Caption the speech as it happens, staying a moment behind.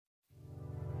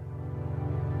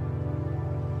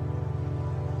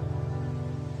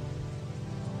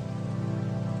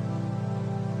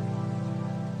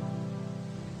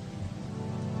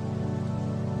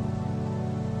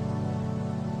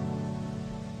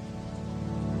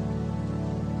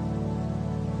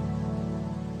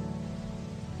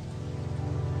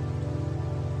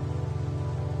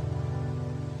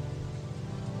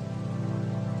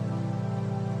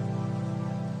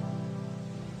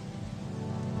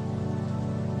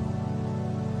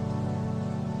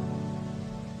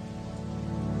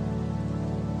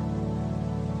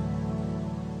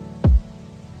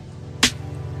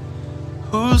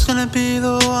Who's gonna be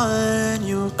the one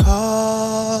you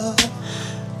call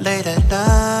late at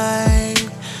night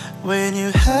when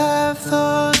you have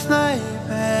those nightmares?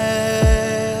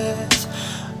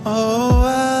 Oh,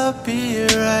 I'll be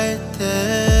right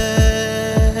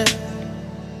there.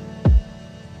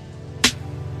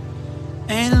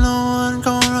 Ain't no one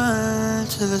gonna run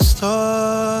to the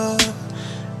store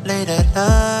late at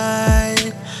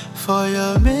night for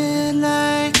your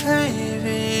midnight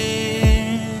cravings.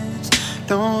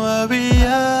 Don't worry,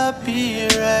 I'll be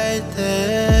right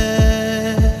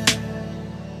there.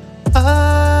 I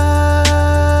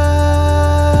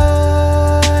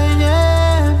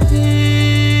am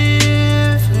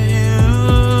here for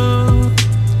you.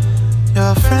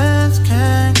 Your friends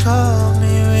can call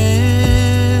me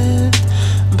weird,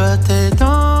 but they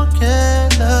don't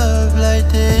get love like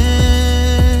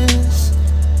this.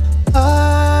 I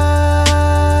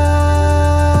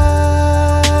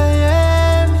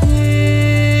am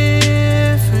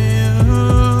here for you.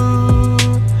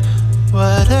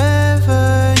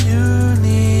 Whatever you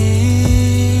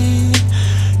need,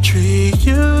 treat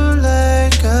you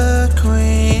like a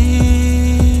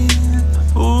queen.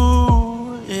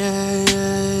 Ooh, yeah,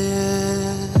 yeah,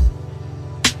 yeah.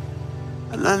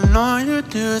 And I know you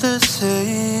do the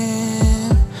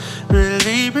same.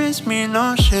 Really brings me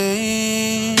no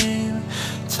shame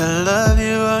to love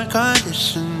you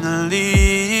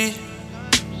unconditionally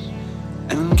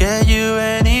and get you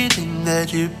anything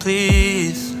that you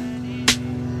please.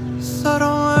 So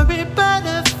don't worry about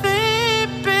a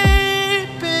thing,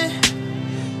 baby.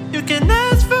 You can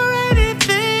ask for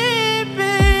anything,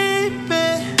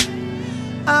 baby.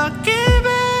 I'll give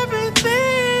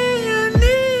everything you need.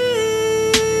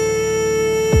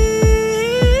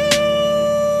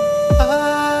 I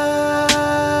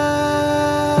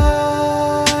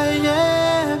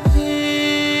am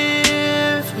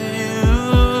here for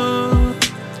you.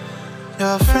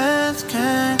 Your friends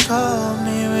can call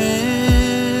me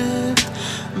weird,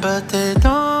 but they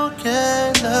don't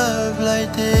get love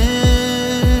like this.